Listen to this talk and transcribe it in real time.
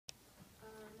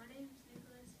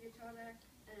Tyler,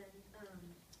 and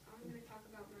I'm going to talk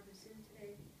about my bassoon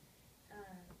today.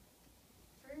 Uh,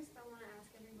 First, I want to ask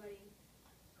everybody,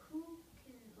 who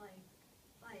can,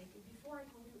 before I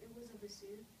told you it was a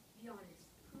bassoon, be honest,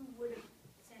 who would have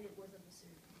said it was a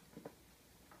bassoon?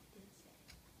 Didn't say.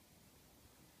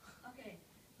 Okay,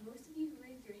 most of you who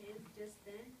raised your hands just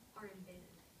then are in band.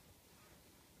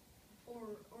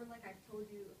 Or like I told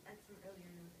you at some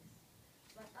earlier notice.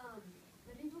 But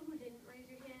the people who didn't raise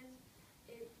your hands,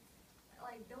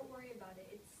 don't worry about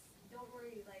it. Don't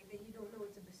worry that you don't know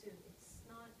it's a bassoon. It's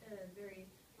not a very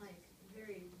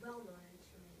well-known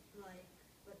instrument, like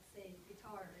let's say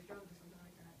guitar or drums or something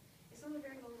like that. It's not a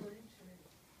very well-known instrument,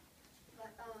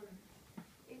 but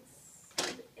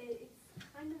it's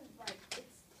kind of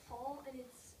it's tall and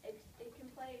it can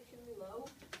play extremely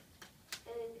low,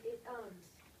 and it's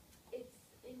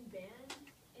in band,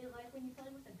 and like when you play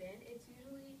with a band, it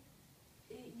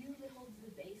usually holds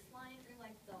the bass line or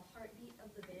like the heartbeat of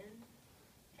the band,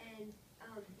 and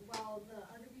while the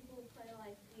other people play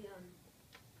like the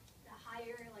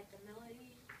higher, like the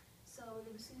melody, so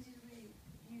the bassoon's usually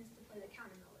used to play the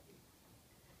counter melody.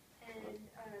 And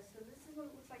so this is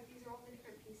what it looks like. These are all the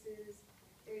different pieces.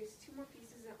 There's two more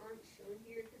pieces that aren't shown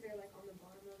here because they're like on the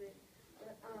bottom of it.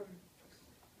 But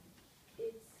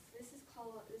this is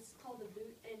called the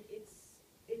boot, and it's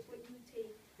what you would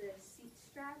take the seat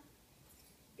strap.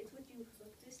 It's what you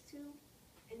hook this to,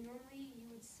 and normally you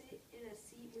would sit in a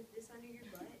seat with this under your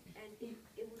butt, and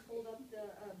it would hold up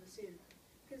the bassoon,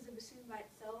 because the bassoon by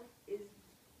itself is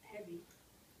heavy.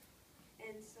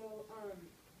 And so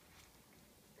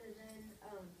and then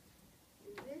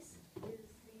this is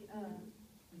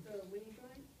the winnie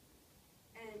joint,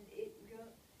 and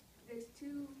there's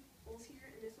two holes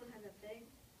here, and this one has a peg.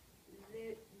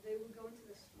 They would go into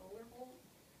the smaller hole,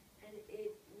 and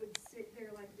it would sit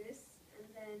there like this. And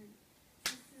then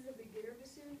this is a beginner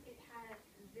bassoon.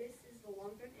 This is the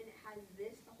long joint, and it has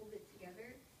this to hold it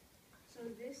together. So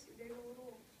there's a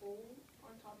little hole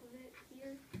on top of it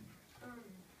here.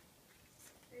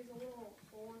 There's a little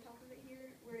hole on top of it here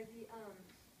where the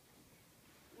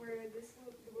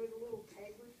little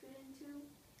peg would fit into,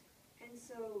 and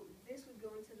so this would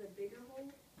go into the bigger hole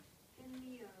in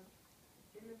the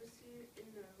bassoon, in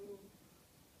the little,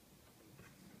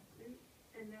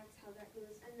 and that's how that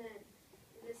goes. And then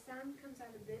the sound comes out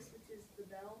of this, which is the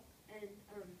bell, and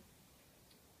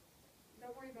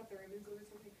don't worry about the ribbons, those are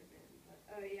something for them.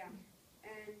 But yeah,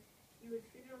 and you would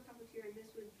fit it on top of here, and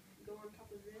this would go on top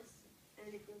of this,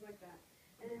 and it goes like that.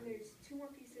 And then there's two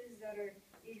more pieces that are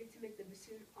needed to make the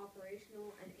bassoon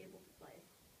operational and able to play.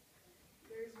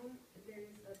 There's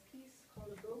a piece called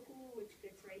a vocal, which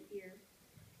fits right here,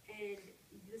 and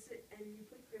you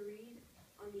put the reed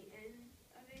on the end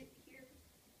of it here,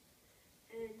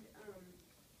 and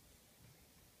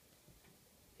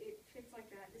it fits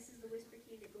like that. This is the whisper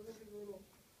key, and it goes over the little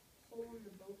hole in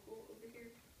the vocal over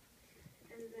here.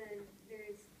 And then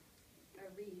there's a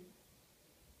reed.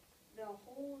 The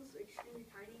hole is extremely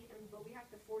tiny, but we have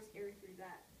to force air through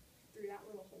that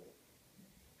little hole.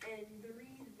 And the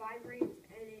reed vibrates,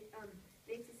 and it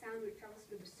makes a sound which travels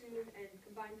to the bassoon, and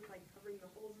combined with like covering the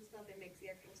holes and stuff, it makes the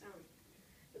actual sound.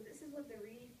 But this is what the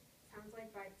reed sounds like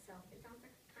by itself. It sounds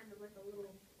like kind of like a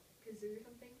little kazoo or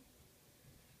something.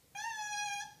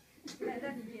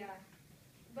 Yeah.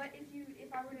 But if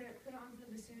I were to put it onto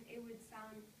the bassoon, it would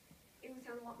sound a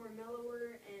lot more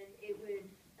mellower, and it would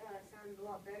sound a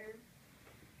lot better.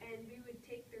 And we would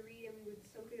take the reed and we would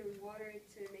soak it in water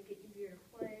to make it easier to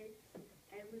play.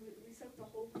 And we soak the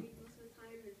whole reed most of the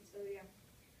time, and so yeah.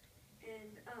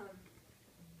 And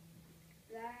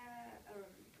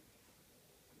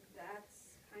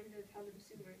that's kind of how the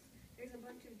bassoon works. There's a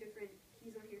bunch of different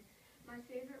keys on here. My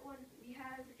favorite one, we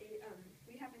have a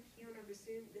key on our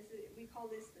bassoon. We call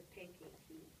this the pancake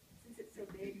key, since it's so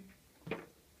big.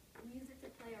 We use it to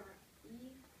play our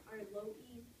E, our low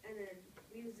E, and then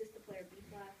we use this to play our B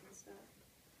flats and stuff.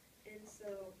 And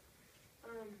so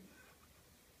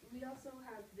we also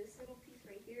have this little piece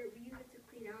right here. We use it to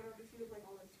clean out our bassoon with like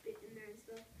all the spit in there and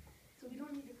stuff. So we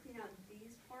don't need to clean out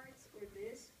these parts or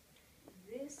this.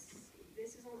 We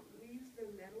use the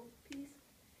metal piece,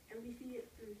 and we feed it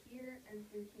through here and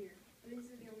through here.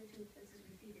 These are the only two places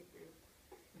we feed it through.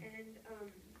 And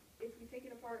if we take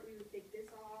it apart, we would take this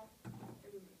off,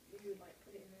 and we would like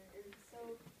put it in there. And so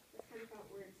that's kind of how it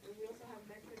works. And we also have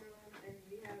metronome, and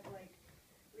we have like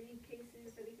reed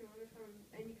cases that we can order from,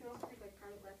 and you can also take like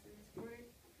private lessons for it.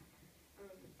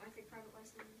 I take private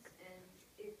lessons, and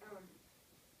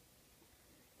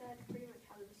that's pretty much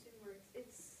how the bassoon works.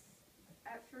 It's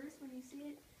at first when you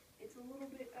see it, it's a little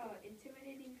bit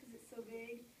intimidating because it's so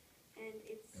big, and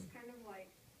it's kind of like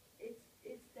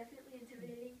it's definitely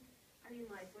mean,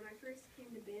 like, when I first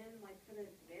came to band, like, for the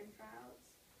band tryouts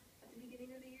at the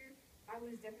beginning of the year, I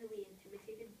was definitely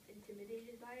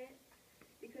intimidated by it,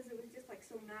 because it was just, like,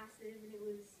 so massive, and it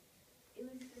was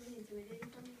just really intimidating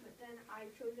for me, but then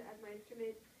I chose it as my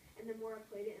instrument, and the more I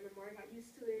played it, and the more I got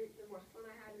used to it, the more fun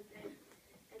I had with it,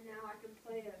 and now I can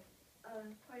play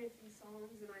quite a few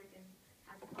songs, and I can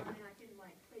have fun, and I can,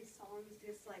 like, play songs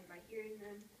just, like, by hearing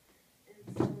them, and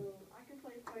so I can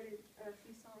play quite a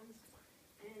few songs,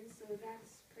 and so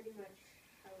that's pretty much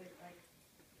how it, like,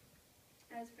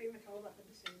 that's pretty much all about the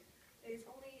bassoon. There's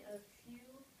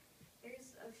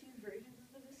a few versions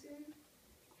of the bassoon,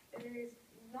 and there's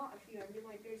not a few, I mean,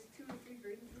 like, there's 2 or 3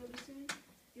 versions of the bassoon.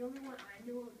 The only one I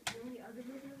know of, the only other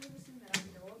version